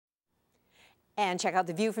And check out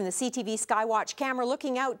the view from the CTV Skywatch camera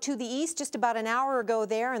looking out to the east just about an hour ago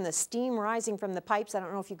there, and the steam rising from the pipes. I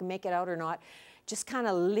don't know if you can make it out or not. Just kind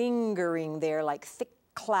of lingering there like thick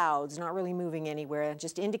clouds, not really moving anywhere.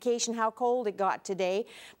 Just indication how cold it got today.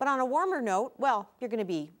 But on a warmer note, well, you're going to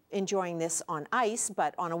be enjoying this on ice,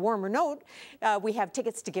 but on a warmer note, we have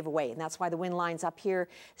tickets to give away, and that's why the wind line's up here.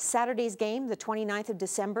 Saturday's game, the 29th of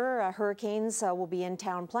December, Hurricanes will be in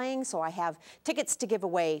town playing, so I have tickets to give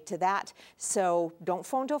away to that. So don't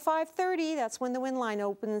phone till 5:30. That's when the wind line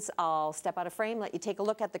opens. I'll step out of frame, let you take a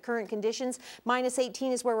look at the current conditions. Minus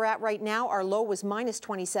 18 is where we're at right now. Our low was minus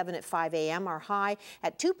 27 at 5 a.m. Our high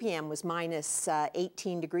at 2 p.m. was minus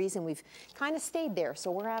 18 degrees, and we've kind of stayed there.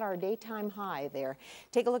 So we're at our daytime high there.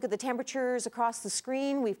 Take a look at the temperatures across the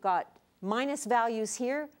screen. We've got minus values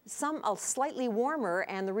here, some slightly warmer,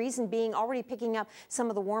 and the reason being already picking up some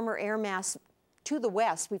of the warmer air mass to the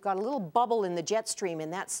west. We've got a little bubble in the jet stream,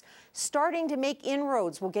 and that's starting to make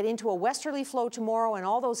inroads. We'll get into a westerly flow tomorrow, and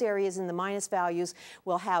all those areas in the minus values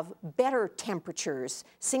will have better temperatures,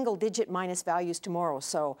 single-digit minus values tomorrow.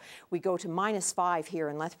 So we go to minus 5 here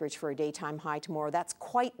in Lethbridge for a daytime high tomorrow. That's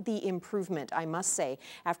quite the improvement, I must say,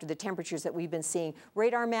 after the temperatures that we've been seeing.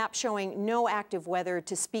 Radar map showing no active weather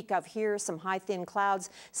to speak of here, some high thin clouds.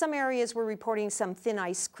 Some areas were reporting some thin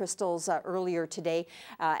ice crystals earlier today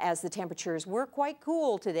as the temperatures were quite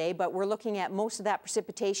cool today, but we're looking at most of that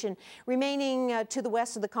precipitation remaining to the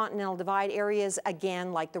west of the Continental Divide. Areas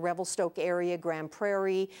again like the Revelstoke area, Grand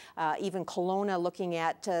Prairie, even Kelowna, looking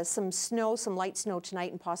at some snow, some light snow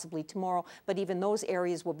tonight and possibly tomorrow, but even those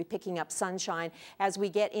areas will be picking up sunshine. As we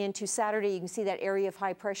get into Saturday, you can see that area of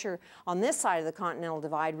high pressure on this side of the Continental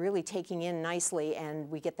Divide really taking in nicely, and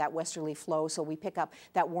we get that westerly flow, so we pick up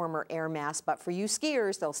that warmer air mass. But for you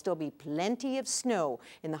skiers, there'll still be plenty of snow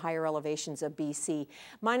in the higher elevations of BC.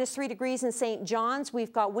 Minus 3 degrees in St. John's.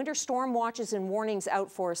 We've got winter storm watches and warnings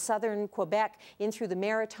out for southern Quebec, in through the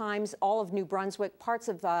Maritimes, all of New Brunswick, parts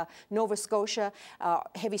of Nova Scotia,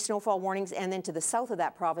 heavy snowfall warnings, and then to the south of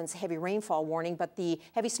that province, heavy rainfall warning. But the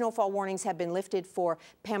heavy snowfall warnings have been lifted for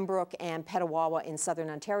Pembroke and Petawawa in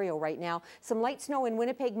southern Ontario right now. Some light snow in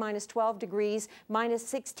Winnipeg, minus 12 degrees, minus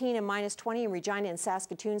 16 and minus 20 in Regina and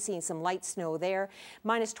Saskatoon, seeing some light snow there.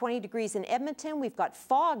 Minus 20 degrees in Edmonton. We've got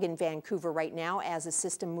fog in Vancouver right now as a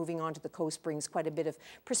system moving onto the coast brings quite a bit of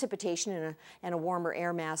precipitation and a warmer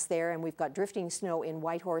air mass there. And we've got drifting snow in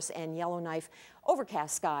Whitehorse and Yellowknife.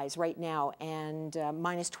 Overcast skies right now, and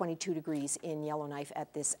minus 22 degrees in Yellowknife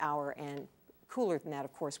at this hour, and cooler than that,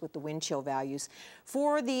 of course, with the wind chill values.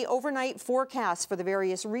 For the overnight forecast for the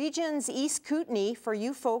various regions, East Kootenay, for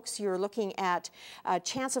you folks, you're looking at a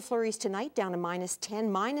chance of flurries tonight down to minus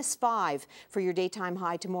 10, minus 5 for your daytime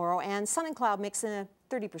high tomorrow, and sun and cloud mix in a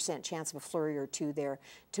 30% chance of a flurry or two there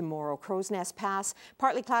tomorrow. Crow's Nest Pass,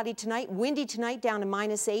 partly cloudy tonight, windy tonight down to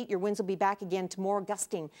minus 8. Your winds will be back again tomorrow,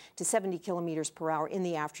 gusting to 70 kilometers per hour in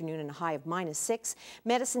the afternoon and a high of minus 6.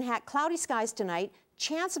 Medicine Hat, cloudy skies tonight.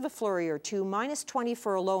 Chance of a flurry or two, minus 20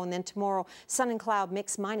 for a low, and then tomorrow, sun and cloud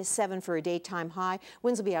mix, minus 7 for a daytime high.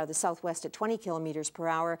 Winds will be out of the southwest at 20 kilometers per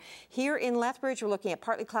hour. Here in Lethbridge, we're looking at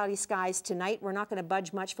partly cloudy skies tonight. We're not going to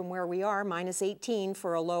budge much from where we are, minus 18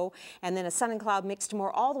 for a low, and then a sun and cloud mix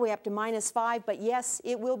tomorrow all the way up to minus 5. But yes,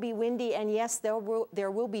 it will be windy, and yes, there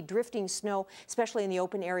will be drifting snow, especially in the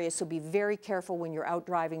open areas, so be very careful when you're out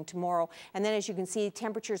driving tomorrow. And then, as you can see,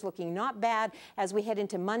 temperatures looking not bad as we head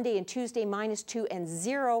into Monday and Tuesday, minus 2 and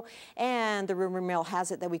 0, and the rumor mill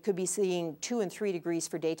has it that we could be seeing 2 and 3 degrees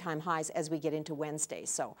for daytime highs as we get into Wednesday.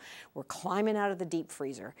 So we're climbing out of the deep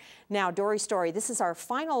freezer. Now, Dory Story, this is our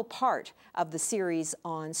final part of the series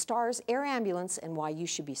on STARS Air Ambulance and why you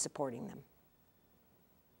should be supporting them.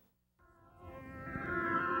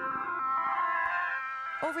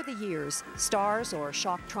 Over the years, STARS, or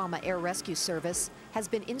Shock Trauma Air Rescue Service, has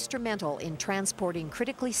been instrumental in transporting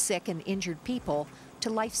critically sick and injured people to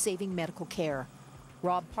life-saving medical care.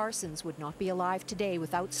 Rob Parsons would not be alive today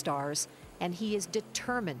without STARS, and he is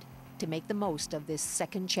determined to make the most of this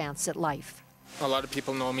second chance at life. A lot of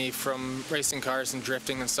people know me from racing cars and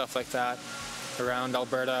drifting and stuff like that around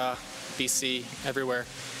Alberta, BC, everywhere.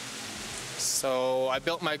 So I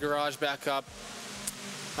built my garage back up,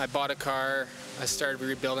 I bought a car, I started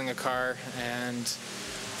rebuilding a car, and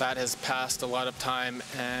that has passed a lot of time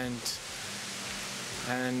and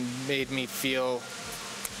made me feel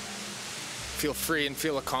free and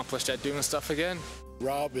feel accomplished at doing stuff again.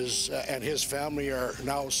 Rob and his family are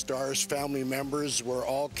now STARS family members. We're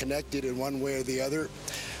all connected in one way or the other.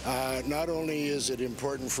 Not only is it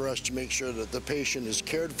important for us to make sure that the patient is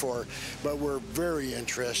cared for, but we're very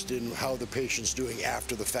interested in how the patient's doing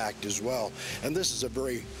after the fact as well. And this is a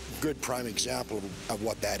very good prime example of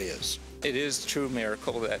what that is. It is a true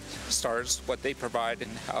miracle that Stars, what they provide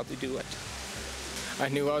and how they do it. I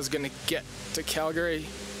knew I was going to get to Calgary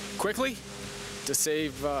quickly to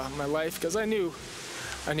save my life, because I knew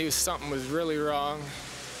something was really wrong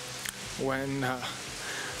when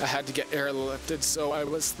I had to get airlifted. So I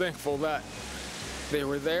was thankful that they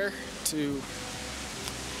were there to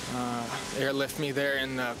airlift me there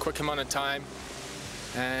in a quick amount of time,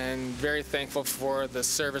 and very thankful for the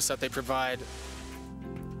service that they provide.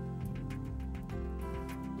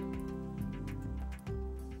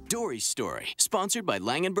 Dory's Story, sponsored by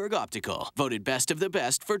Langenberg Optical, voted Best of the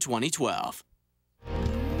Best for 2012.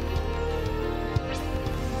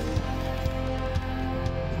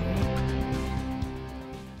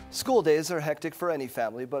 School days are hectic for any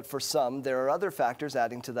family, but for some, there are other factors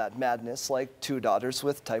adding to that madness, like 2 daughters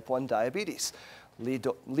with type 1 diabetes. Lee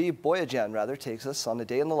Boyajan, takes us on a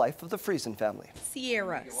day in the life of the Friesen family.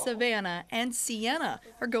 Sierra, Savannah, and Sienna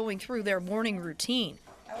are going through their morning routine,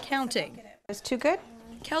 counting. Is 2 good?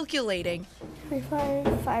 Calculating.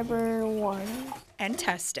 3.5, fiber 1. And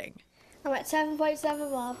testing. I'm at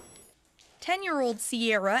 7.7, Bob. 10-year-old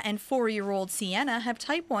Sierra and 4-year-old Sienna have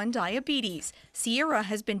type 1 diabetes. Sierra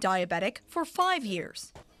has been diabetic for 5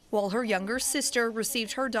 years, while her younger sister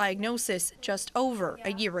received her diagnosis just over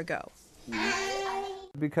a year ago.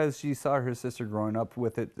 Because she saw her sister growing up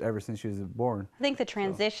with it ever since she was born. I think the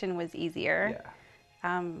transition was easier,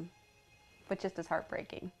 but just as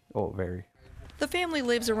heartbreaking. Oh, very. The family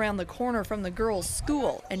lives around the corner from the girls'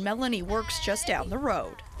 school, and Melanie works just down the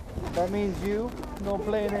road. That means you no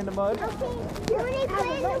playing in the mud?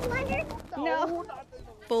 No.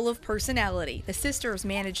 Full of personality, the sisters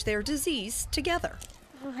manage their disease together.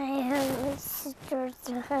 My sister's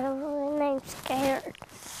and I'm scared.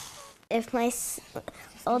 If my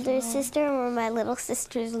older sister or my little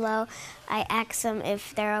sister's low, I ask them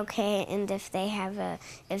if they're okay and if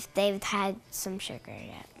they've had some sugar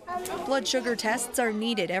yet. Blood sugar tests are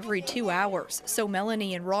needed every 2 hours, so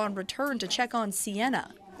Melanie and Ron return to check on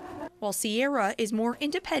Sienna, while Sierra is more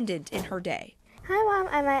independent in her day. Hi, Mom.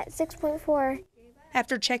 I'm at 6.4.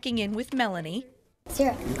 After checking in with Melanie,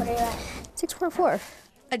 Sierra, what are you at? 6.4.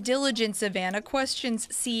 a diligent Savannah questions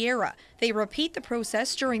Sierra. They repeat the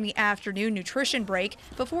process during the afternoon nutrition break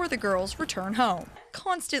before the girls return home,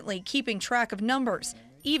 constantly keeping track of numbers,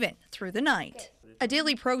 even through the night. A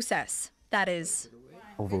daily process that is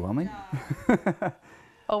overwhelming.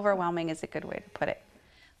 Overwhelming is a good way to put it.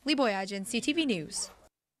 Lee Boyajan, CTV News.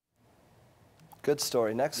 Good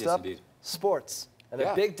story. Next up, indeed. Sports. And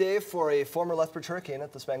a big day for a former Lethbridge Hurricane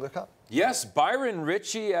at the Spangler Cup. Yes, Byron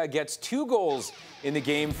Ritchie gets 2 goals in the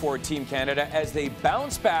game for Team Canada as they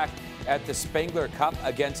bounce back at the Spangler Cup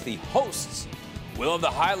against the hosts. We'll have the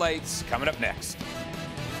highlights coming up next.